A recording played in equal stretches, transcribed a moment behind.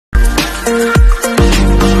Guys,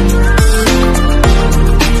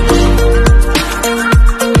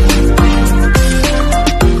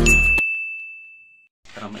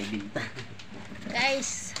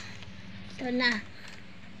 ito na.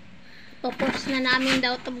 Popost na namin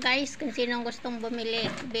daw to guys. Kung sinong gustong bumili,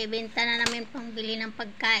 bebenta na namin pangbili ng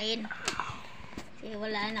pagkain. Kasi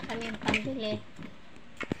wala na kami pambili.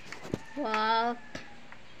 Wow.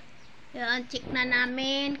 Yan, check na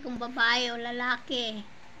namin kung babae o lalaki.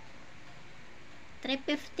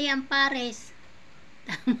 350 ang pares.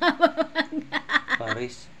 Tama ba?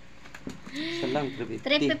 Pares. Isa lang, 350.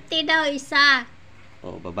 350 daw isa.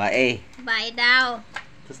 Oh, babae. Babae daw.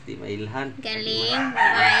 Tapos di mailhan. Galing,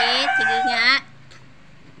 babae. Sige nga.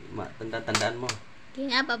 Tandaan mo.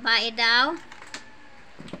 Sige nga, babae daw.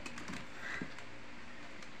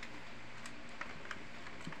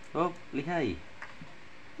 Oh, lihay.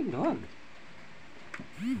 Tingnan.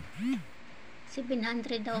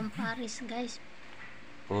 700 daw ang pares, guys.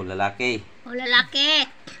 Oh, lalaki. O, lalaki.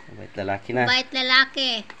 Mabait lalaki na. Bait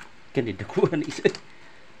lalaki. Kanina kuha na isa.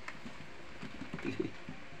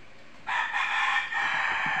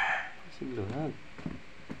 Siluhan.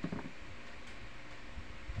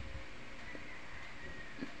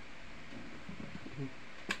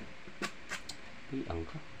 Iang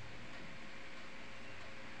ka.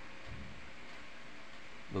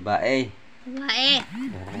 Babae. Babae.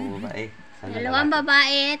 Oo, babae. Sana Dalawang lalaki.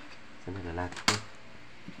 babae. Sana lalaki.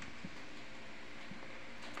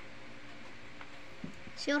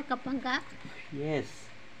 Sure ka pa nga? Yes.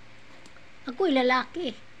 Ako'y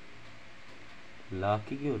lalaki.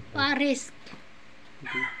 Lalaki yun. Pares.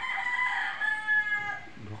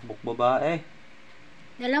 Bukbuk babae.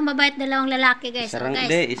 Dalawang babae at dalawang lalaki, guys. Isarang, guys.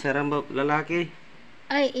 hindi, isarang lalaki.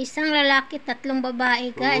 Ay, isang lalaki, tatlong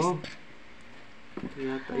babae, guys. Oo.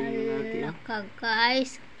 Yata yung lalaki. Laka,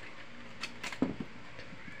 guys.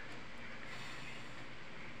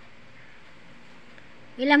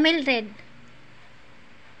 Ilang Mildred?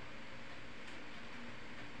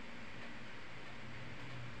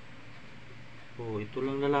 Oh, ito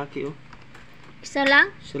lang lalaki, oh. Isa lang?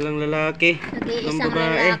 Isa lang lalaki. Nag-iisang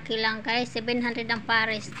lalaki lang, guys. 700 ang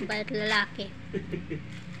pares. Bayad lalaki.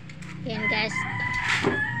 Yan, guys.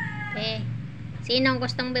 Okay. Sinong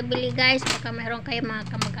gustong bibili, guys? Baka mayroon kayo mga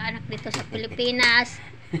kamag-anak dito sa Pilipinas.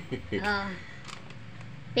 Oh.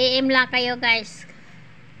 PM lang kayo, guys.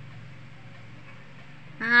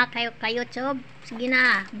 Kayo YouTube. Sige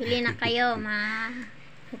na. Bili na kayo.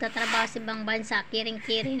 Magtatrabaho sa ibang bansa.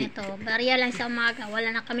 Kiring-kiring ito. Barya lang sa umaga.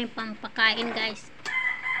 Wala na kami pampakain, guys.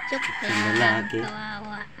 Joke lang.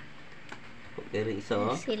 Kawawa. Pero isa,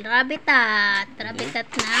 oh. Si rabbitat. Rabbitat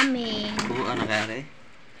namin. Oo, ano kaya rin?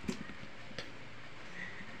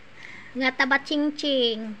 Nga taba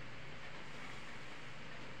ching-ching.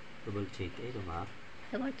 Double check, eh, diba?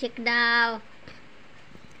 Double check daw.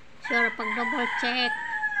 Sure, pag double check.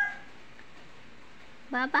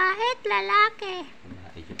 Babae at lalaki.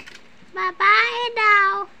 Babae yun. Babae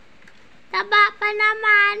daw. Taba pa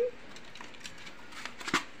naman.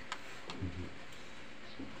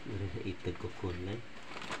 Itag ko kulay.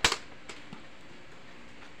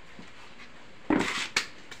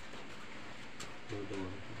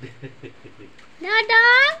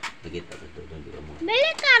 Dodong, Bagita ka doon mo.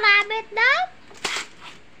 bili ka rabbit daw.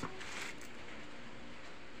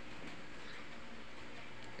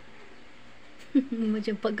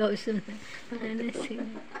 Macam pag-ausap na. Para na siya.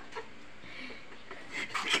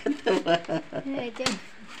 Ayan.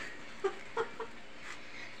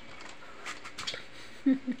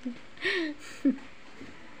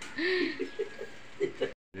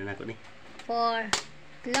 Ano na ako ni?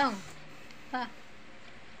 4 long. Pa.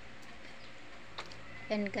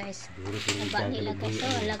 Yan, guys. Baba nila guys.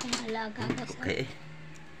 Alagang-alaga guys. Okay.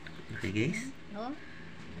 Okay, guys. No?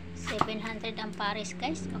 700 ang pares,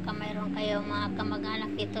 guys. Baka mayroon kayo mga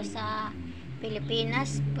kamag-anak dito sa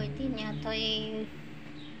Pilipinas. Pwede nyo ito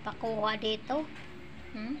pakuha dito.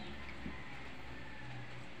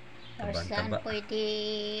 Or saan pwede,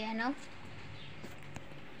 ano?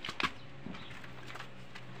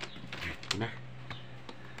 Na.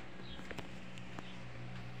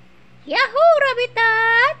 Yahoo!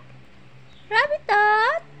 Rabbitat!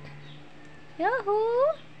 Rabbitat!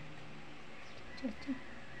 Yahoo!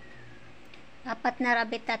 Apat na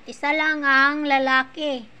rabbitat. Isa lang ang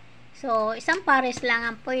lalaki. So, isang pares lang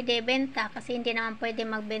ang pwede benta kasi hindi naman pwede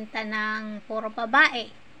magbenta ng puro babae.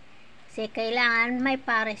 Kasi kailangan may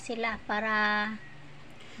pares sila para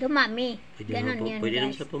dumami. Ganon yun, pwede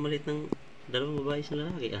naman guys. sila pumalit ng dalawang babae sa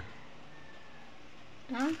lalaki, ah.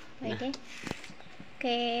 Pwede.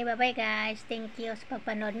 Okay, bye-bye guys. Thank you sa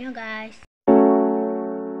pagpanood nyo, guys.